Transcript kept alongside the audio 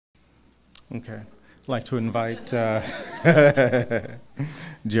Okay. I'd like to invite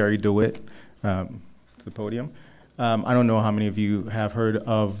Jerry DeWitt to the podium. I don't know how many of you have heard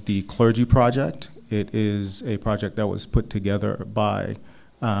of the Clergy Project. It is a project that was put together by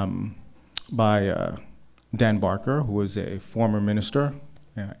Dan Barker, who is a former minister.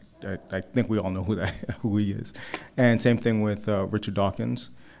 I think we all know who he is. And same thing with Richard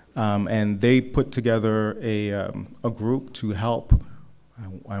Dawkins. And they put together a group to help,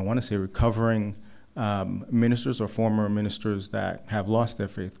 I want to say, recovering ministers or former ministers that have lost their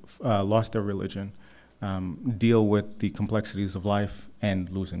faith, lost their religion, deal with the complexities of life and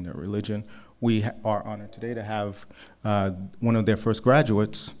losing their religion. We are honored today to have one of their first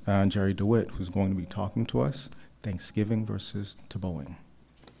graduates, Jerry DeWitt, who's going to be talking to us, Thanksgiving versus Tebowing.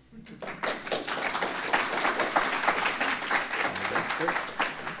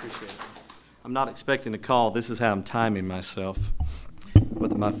 I'm not expecting a call. This is how I'm timing myself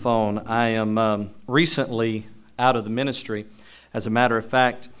with my phone. I am recently out of the ministry. As a matter of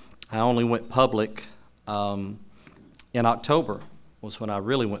fact, I only went public in October was when I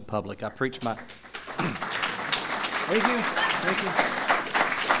really went public. I preached my... Thank you. Thank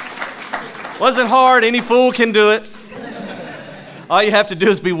you. Wasn't hard. Any fool can do it. All you have to do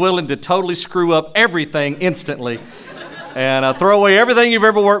is be willing to totally screw up everything instantly and throw away everything you've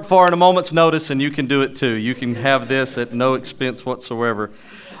ever worked for in a moment's notice, and you can do it too. You can have this at no expense whatsoever.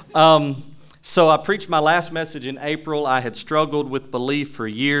 So I preached my last message in April. I had struggled with belief for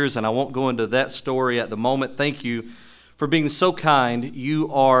years, and I won't go into that story at the moment. Thank you for being so kind.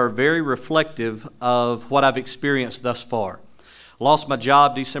 You are very reflective of what I've experienced thus far. Lost my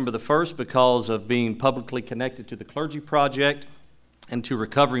job December the 1st because of being publicly connected to the Clergy Project and to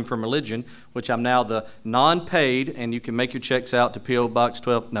recovering from religion, which I'm now the non-paid, and you can make your checks out to P.O. Box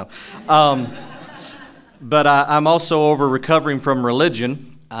 12. No. But I'm also over recovering from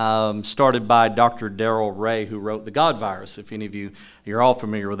religion, started by Dr. Darrell Ray, who wrote The God Virus. If any of you, you're all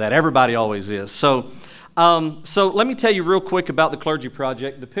familiar with that. Everybody always is. So let me tell you real quick about the Clergy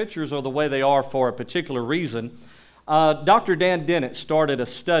Project. The pictures are the way they are for a particular reason. Dr. Dan Dennett started a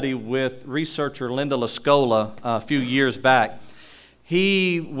study with researcher Linda Lascola a few years back.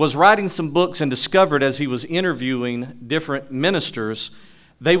 He was writing some books and discovered as he was interviewing different ministers,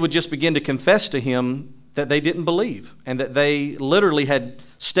 they would just begin to confess to him that they didn't believe and that they literally had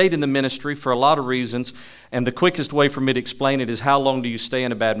stayed in the ministry for a lot of reasons. And the quickest way for me to explain it is, how long do you stay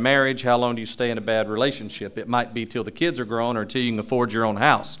in a bad marriage? How long do you stay in a bad relationship? It might be till the kids are grown or till you can afford your own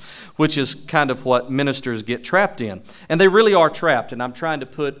house, which is kind of what ministers get trapped in. And they really are trapped. And I'm trying to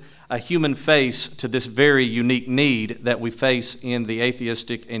put a human face to this very unique need that we face in the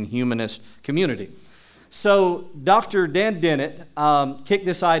atheistic and humanist community. So Dr. Dan Dennett kicked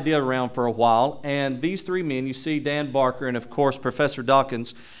this idea around for a while, and these three men, you see Dan Barker and of course Professor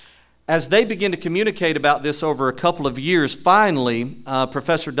Dawkins, as they begin to communicate about this over a couple of years, finally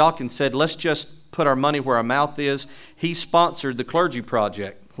Professor Dawkins said, let's just put our money where our mouth is. He sponsored the Clergy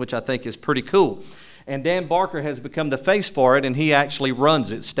Project, which I think is pretty cool. And Dan Barker has become the face for it, and he actually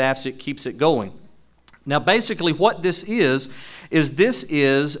runs it, staffs it, keeps it going. Now, basically what this is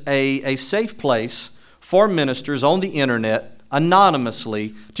a safe place for ministers on the internet,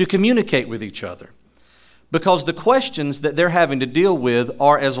 anonymously, to communicate with each other. Because the questions that they're having to deal with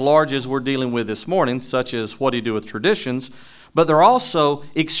are as large as we're dealing with this morning, such as what do you do with traditions, but they're also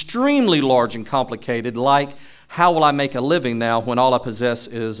extremely large and complicated, like, how will I make a living now when all I possess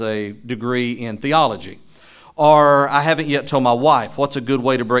is a degree in theology? Or I haven't yet told my wife. What's a good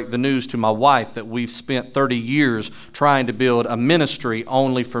way to break the news to my wife that we've spent 30 years trying to build a ministry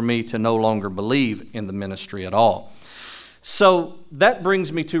only for me to no longer believe in the ministry at all? So that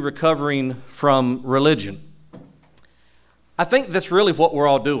brings me to recovering from religion. I think that's really what we're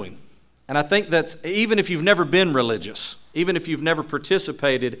all doing. And I think that's, even if you've never been religious, even if you've never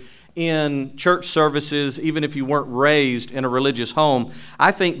participated in church services, even if you weren't raised in a religious home,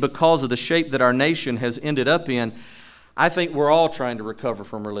 I think because of the shape that our nation has ended up in, I think we're all trying to recover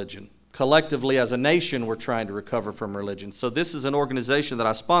from religion. Collectively, as a nation, we're trying to recover from religion. So this is an organization that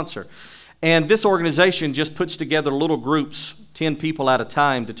I sponsor. And this organization just puts together little groups, 10 people at a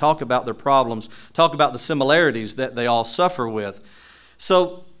time, to talk about their problems, talk about the similarities that they all suffer with.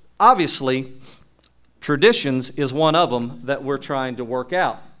 So obviously, traditions is one of them that we're trying to work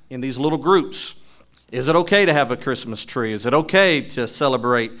out in these little groups. Is it okay to have a Christmas tree? Is it okay to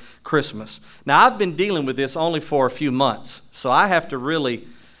celebrate Christmas? Now, I've been dealing with this only for a few months, so I have to really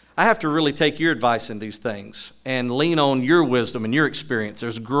take your advice in these things and lean on your wisdom and your experience.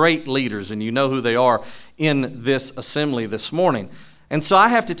 There's great leaders, and you know who they are in this assembly this morning. And so I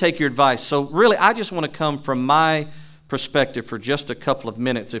have to take your advice. So really, I just want to come from my perspective for just a couple of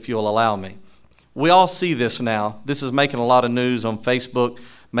minutes, if you'll allow me. We all see this now. This is making a lot of news on Facebook,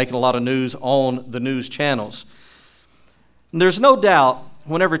 making a lot of news on the news channels. And there's no doubt,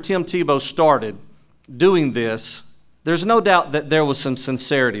 whenever Tim Tebow started doing this, there's no doubt that there was some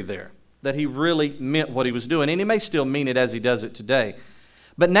sincerity there, that he really meant what he was doing, and he may still mean it as he does it today.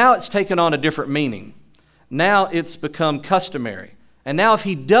 But now it's taken on a different meaning. Now it's become customary. And now if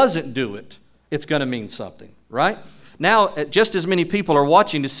he doesn't do it, it's going to mean something, right? Now, just as many people are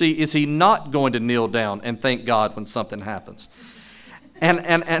watching to see, is he not going to kneel down and thank God when something happens?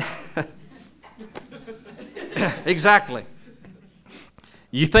 And exactly.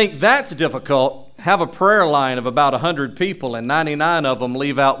 You think that's difficult? Have a prayer line of about 100 people, and 99 of them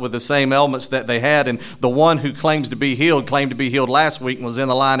leave out with the same ailments that they had, and the one who claimed to be healed last week and was in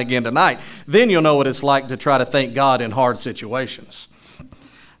the line again tonight. Then you'll know what it's like to try to thank God in hard situations.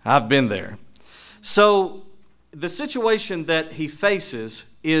 I've been there. So the situation that he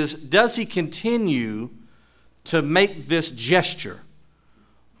faces is, does he continue to make this gesture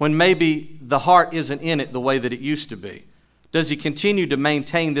when maybe the heart isn't in it the way that it used to be? Does he continue to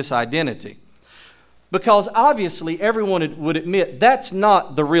maintain this identity? Because obviously everyone would admit that's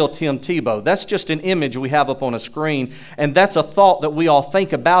not the real Tim Tebow. That's just an image we have up on a screen, and that's a thought that we all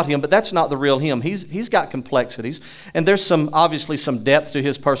think about him, but that's not the real him. He's got complexities, and there's obviously some depth to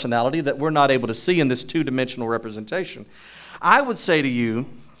his personality that we're not able to see in this two-dimensional representation. I would say to you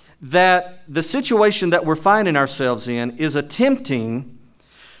that the situation that we're finding ourselves in is attempting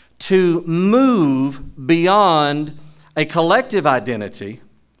to move beyond a collective identity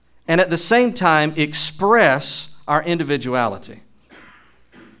and at the same time express our individuality.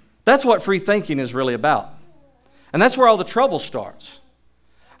 That's what free thinking is really about. And that's where all the trouble starts.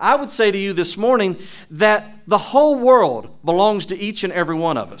 I would say to you this morning that the whole world belongs to each and every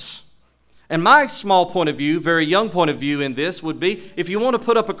one of us. And my small point of view, very young point of view in this would be, if you want to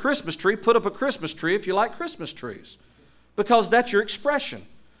put up a Christmas tree, put up a Christmas tree if you like Christmas trees. Because that's your expression.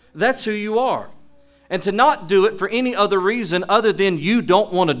 That's who you are. And to not do it for any other reason other than you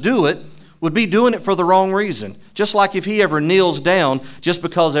don't want to do it would be doing it for the wrong reason. Just like if he ever kneels down just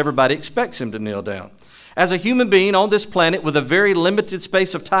because everybody expects him to kneel down. As a human being on this planet with a very limited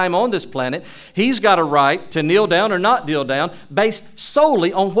space of time on this planet, he's got a right to kneel down or not kneel down based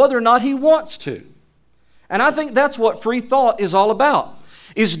solely on whether or not he wants to. And I think that's what free thought is all about.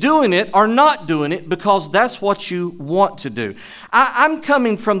 Is doing it or not doing it because that's what you want to do. I'm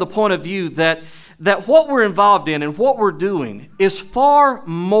coming from the point of view that what we're involved in and what we're doing is far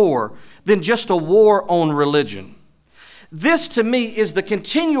more than just a war on religion. This, to me, is the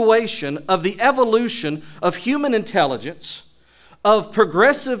continuation of the evolution of human intelligence, of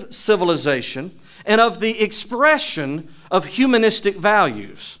progressive civilization, and of the expression of humanistic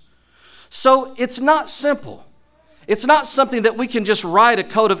values. So it's not simple. It's not something that we can just write a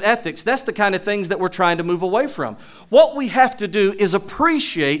code of ethics. That's the kind of things that we're trying to move away from. What we have to do is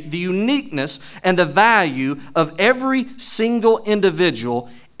appreciate the uniqueness and the value of every single individual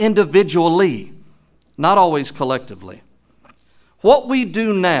individually, not always collectively. What we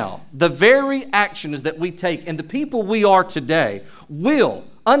do now, the very actions that we take and the people we are today will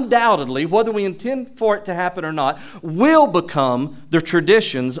undoubtedly, whether we intend for it to happen or not, will become the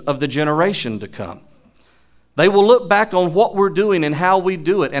traditions of the generation to come. They will look back on what we're doing and how we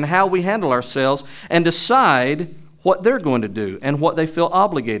do it and how we handle ourselves and decide what they're going to do and what they feel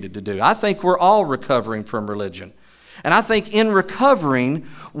obligated to do. I think we're all recovering from religion. And I think in recovering,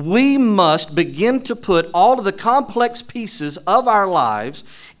 we must begin to put all of the complex pieces of our lives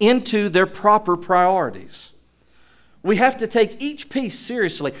into their proper priorities. We have to take each piece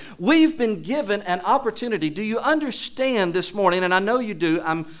seriously. We've been given an opportunity. Do you understand this morning? And I know you do.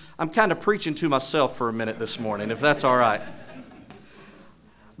 I'm kind of preaching to myself for a minute this morning, if that's all right.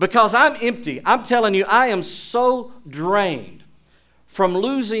 Because I'm empty. I'm telling you, I am so drained from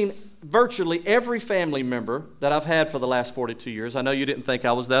losing virtually every family member that I've had for the last 42 years. I know you didn't think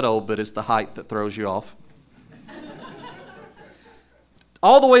I was that old, but it's the height that throws you off.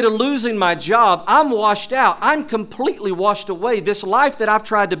 All the way to losing my job. I'm washed out. I'm completely washed away. This life that I've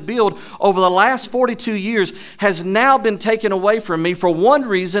tried to build over the last 42 years has now been taken away from me for one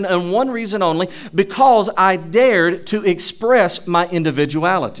reason and one reason only, because I dared to express my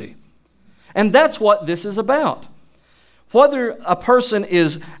individuality. And that's what this is about. Whether a person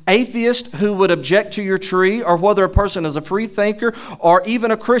is atheist who would object to your tree, or whether a person is a free thinker, or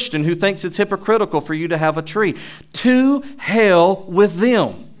even a Christian who thinks it's hypocritical for you to have a tree, to hell with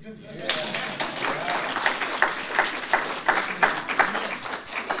them.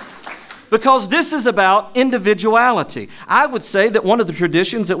 Because this is about individuality. I would say that one of the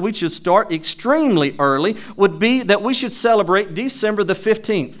traditions that we should start extremely early would be that we should celebrate December the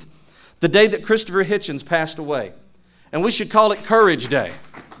 15th, the day that Christopher Hitchens passed away. And we should call it Courage Day.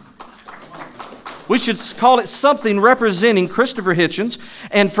 We should call it something representing Christopher Hitchens,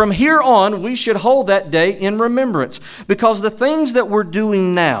 and from here on, we should hold that day in remembrance, because the things that we're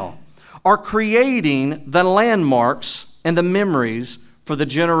doing now are creating the landmarks and the memories for the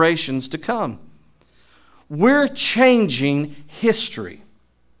generations to come. We're changing history.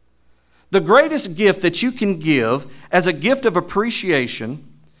 The greatest gift that you can give as a gift of appreciation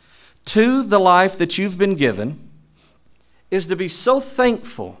to the life that you've been given is to be so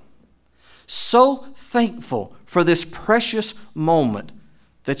thankful for this precious moment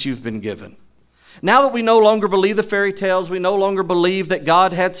that you've been given. Now that we no longer believe the fairy tales, we no longer believe that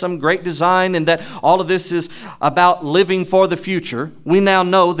God had some great design and that all of this is about living for the future, we now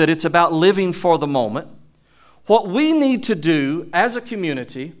know that it's about living for the moment. What we need to do as a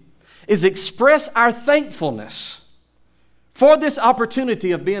community is express our thankfulness for this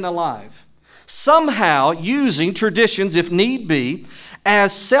opportunity of being alive, somehow using traditions, if need be,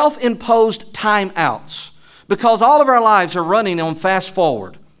 as self-imposed timeouts, because all of our lives are running on fast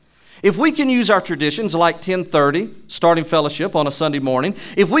forward. If we can use our traditions like 10:30, starting fellowship on a Sunday morning,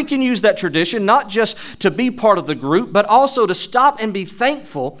 if we can use that tradition not just to be part of the group, but also to stop and be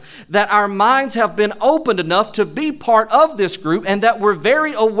thankful that our minds have been opened enough to be part of this group and that we're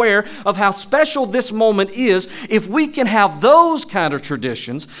very aware of how special this moment is, if we can have those kind of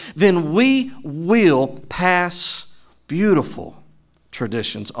traditions, then we will pass beautiful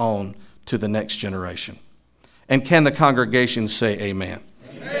traditions on to the next generation. And can the congregation say amen?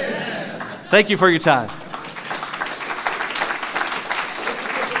 Amen. Thank you for your time.